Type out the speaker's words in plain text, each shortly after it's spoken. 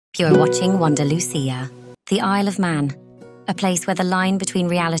You're watching Wonder Lucia, the Isle of Mann, a place where the line between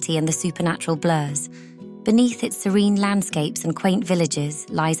reality and the supernatural blurs. Beneath its serene landscapes and quaint villages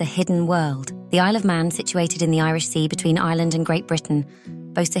lies a hidden world. The Isle of Mann, situated in the Irish Sea between Ireland and Great Britain,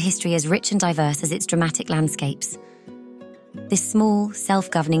 boasts a history as rich and diverse as its dramatic landscapes. This small,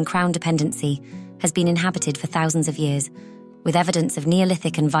 self-governing crown dependency has been inhabited for thousands of years, with evidence of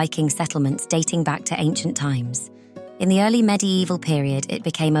Neolithic and Viking settlements dating back to ancient times. In the early medieval period, it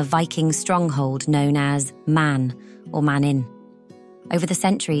became a Viking stronghold known as Mann or Mannin. Over the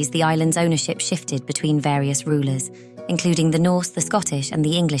centuries, the island's ownership shifted between various rulers, including the Norse, the Scottish, and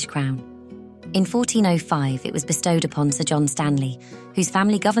the English crown. In 1405, it was bestowed upon Sir John Stanley, whose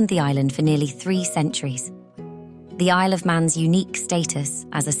family governed the island for nearly 3 centuries. The Isle of Mann's unique status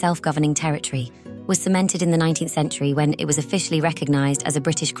as a self-governing territory was cemented in the 19th century when it was officially recognised as a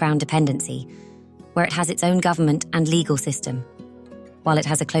British Crown Dependency, where it has its own government and legal system. While it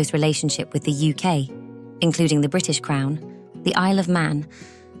has a close relationship with the UK, including the British Crown, the Isle of Mann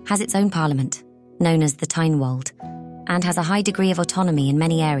has its own parliament, known as the Tynwald, and has a high degree of autonomy in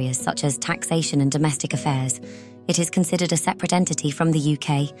many areas such as taxation and domestic affairs. It is considered a separate entity from the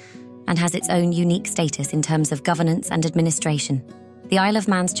UK and has its own unique status in terms of governance and administration. The Isle of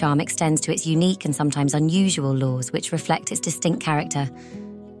Mann's charm extends to its unique and sometimes unusual laws which reflect its distinct character.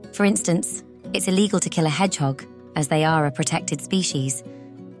 For instance, it's illegal to kill a hedgehog, as they are a protected species.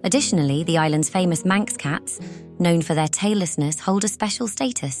 Additionally, the island's famous Manx cats, known for their taillessness, hold a special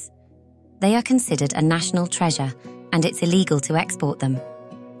status. They are considered a national treasure, and it's illegal to export them.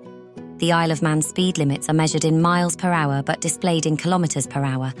 The Isle of Mann's speed limits are measured in miles per hour but displayed in kilometres per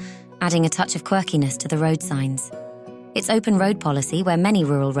hour, adding a touch of quirkiness to the road signs. Its open road policy, where many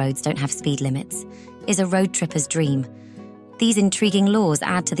rural roads don't have speed limits, is a road tripper's dream. These intriguing laws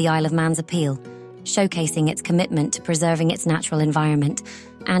add to the Isle of Mann's appeal, showcasing its commitment to preserving its natural environment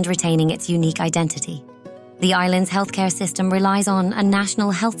and retaining its unique identity. The island's healthcare system relies on a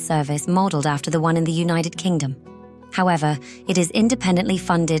national health service modelled after the one in the United Kingdom. However, it is independently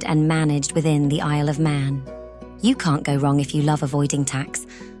funded and managed within the Isle of Mann. You can't go wrong if you love avoiding tax.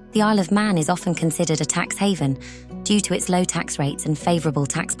 The Isle of Mann is often considered a tax haven due to its low tax rates and favourable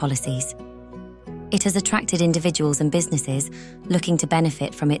tax policies. It has attracted individuals and businesses looking to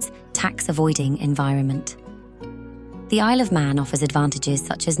benefit from its tax-avoiding environment. The Isle of Mann offers advantages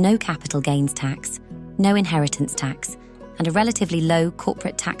such as no capital gains tax, no inheritance tax, and a relatively low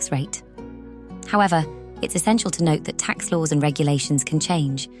corporate tax rate. However, it's essential to note that tax laws and regulations can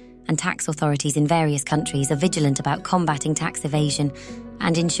change, and tax authorities in various countries are vigilant about combating tax evasion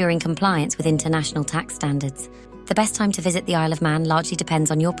and ensuring compliance with international tax standards. The best time to visit the Isle of Mann largely depends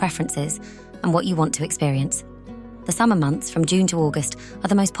on your preferences and what you want to experience. The summer months, from June to August, are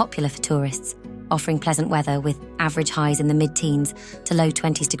the most popular for tourists, offering pleasant weather with average highs in the mid-teens to low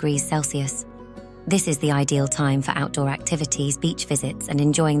 20s degrees Celsius. This is the ideal time for outdoor activities, beach visits, and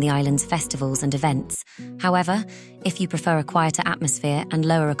enjoying the island's festivals and events. However, if you prefer a quieter atmosphere and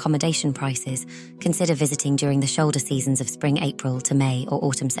lower accommodation prices, consider visiting during the shoulder seasons of spring-April to May or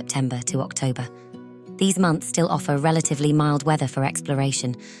autumn-September to October. These months still offer relatively mild weather for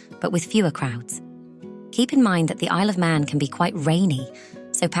exploration, but with fewer crowds. Keep in mind that the Isle of Mann can be quite rainy,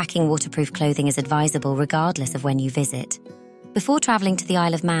 so packing waterproof clothing is advisable regardless of when you visit. Before travelling to the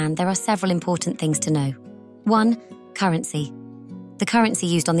Isle of Mann, there are several important things to know. 1. Currency. The currency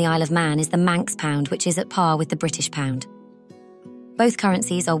used on the Isle of Mann is the Manx pound, which is at par with the British pound. Both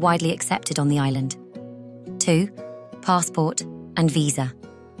currencies are widely accepted on the island. 2. Passport and visa.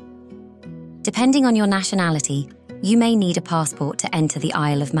 Depending on your nationality, you may need a passport to enter the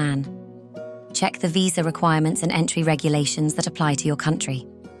Isle of Mann. Check the visa requirements and entry regulations that apply to your country.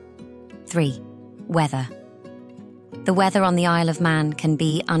 3. Weather. The weather on the Isle of Mann can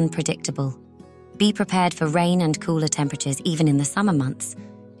be unpredictable. Be prepared for rain and cooler temperatures even in the summer months.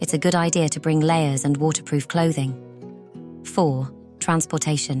 It's a good idea to bring layers and waterproof clothing. 4.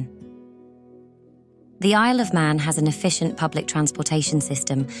 Transportation. The Isle of Mann has an efficient public transportation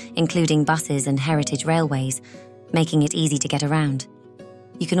system, including buses and heritage railways, making it easy to get around.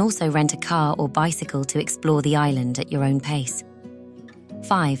 You can also rent a car or bicycle to explore the island at your own pace.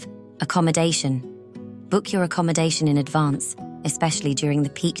 5. Accommodation. Book your accommodation in advance, especially during the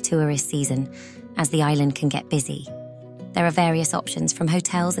peak tourist season, as the island can get busy. There are various options from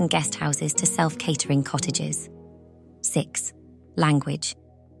hotels and guest houses to self-catering cottages. 6. Language.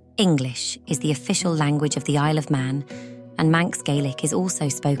 English is the official language of the Isle of Mann, and Manx Gaelic is also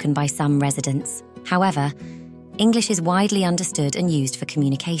spoken by some residents. However, English is widely understood and used for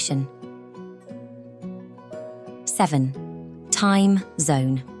communication. 7. Time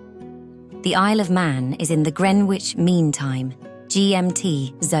zone. The Isle of Mann is in the Greenwich Mean Time,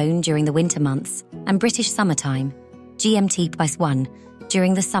 GMT zone during the winter months, and British summertime, GMT+1,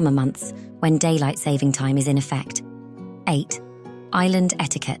 during the summer months when daylight saving time is in effect. 8. Island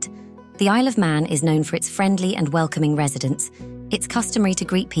etiquette. The Isle of Man is known for its friendly and welcoming residents. It's customary to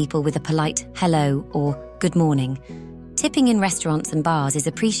greet people with a polite hello or good morning. Tipping in restaurants and bars is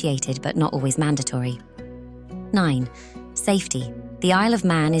appreciated but not always mandatory. 9. Safety. The Isle of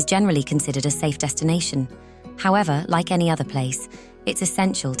Man is generally considered a safe destination. However, like any other place, it's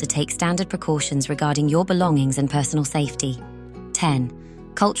essential to take standard precautions regarding your belongings and personal safety.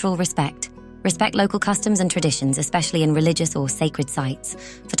 10. Cultural respect. Respect local customs and traditions, especially in religious or sacred sites.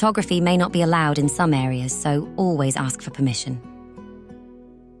 Photography may not be allowed in some areas, so always ask for permission.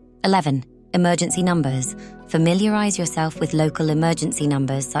 11. Emergency numbers. Familiarize yourself with local emergency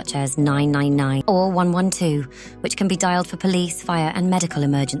numbers such as 999 or 112, which can be dialed for police, fire, and medical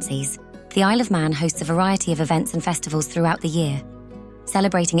emergencies. The Isle of Man hosts a variety of events and festivals throughout the year,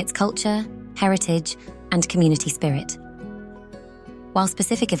 celebrating its culture, heritage, and community spirit. While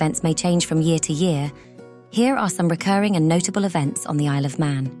specific events may change from year to year, here are some recurring and notable events on the Isle of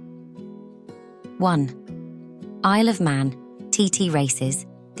Man. 1. Isle of Man TT races.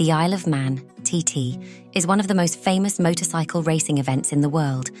 The Isle of Man TT is one of the most famous motorcycle racing events in the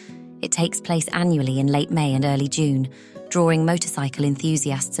world. It takes place annually in late May and early June, drawing motorcycle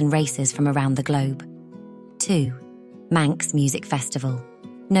enthusiasts and racers from around the globe. 2. Manx Music Festival.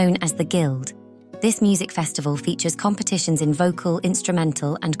 Known as the Guild, this music festival features competitions in vocal,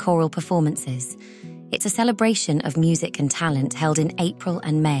 instrumental, and choral performances. It's a celebration of music and talent held in April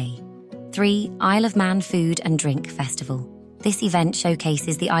and May. 3. Isle of Man Food and Drink Festival. This event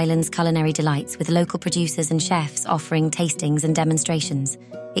showcases the island's culinary delights with local producers and chefs offering tastings and demonstrations.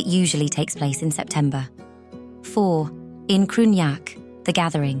 It usually takes place in September. 4. In Crunyak, The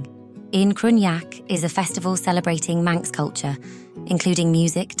Gathering. In Crunyak is a festival celebrating Manx culture, including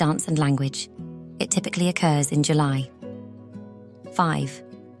music, dance, and language. It typically occurs in July. 5.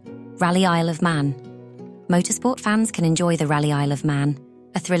 Rally Isle of Man. Motorsport fans can enjoy the Rally Isle of Man,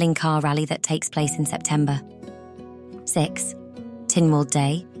 a thrilling car rally that takes place in September. 6. Tynwald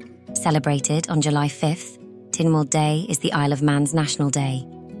Day. Celebrated on July 5th, Tynwald Day is the Isle of Man's national day.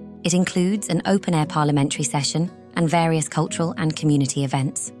 It includes an open-air parliamentary session and various cultural and community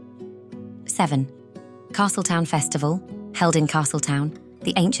events. 7. Castletown Festival, held in Castletown,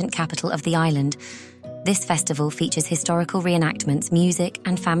 the ancient capital of the island. This festival features historical reenactments, music,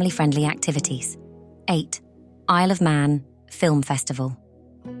 and family-friendly activities. 8. Isle of Man Film Festival.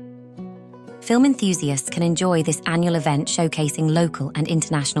 Film enthusiasts can enjoy this annual event showcasing local and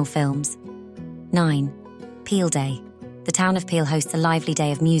international films. 9. Peel Day. The town of Peel hosts a lively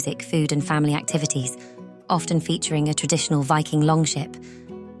day of music, food, and family activities, often featuring a traditional Viking longship.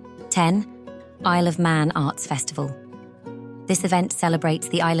 10. Isle of Man Arts Festival. This event celebrates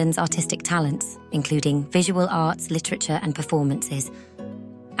the island's artistic talents, including visual arts, literature, and performances.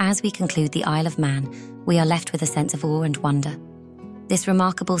 As we conclude the Isle of Man, we are left with a sense of awe and wonder. This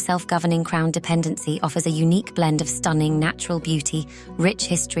remarkable self-governing crown dependency offers a unique blend of stunning natural beauty, rich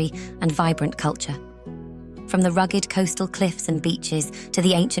history, and vibrant culture. From the rugged coastal cliffs and beaches to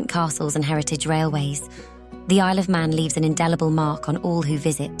the ancient castles and heritage railways, the Isle of Man leaves an indelible mark on all who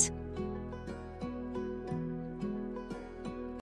visit.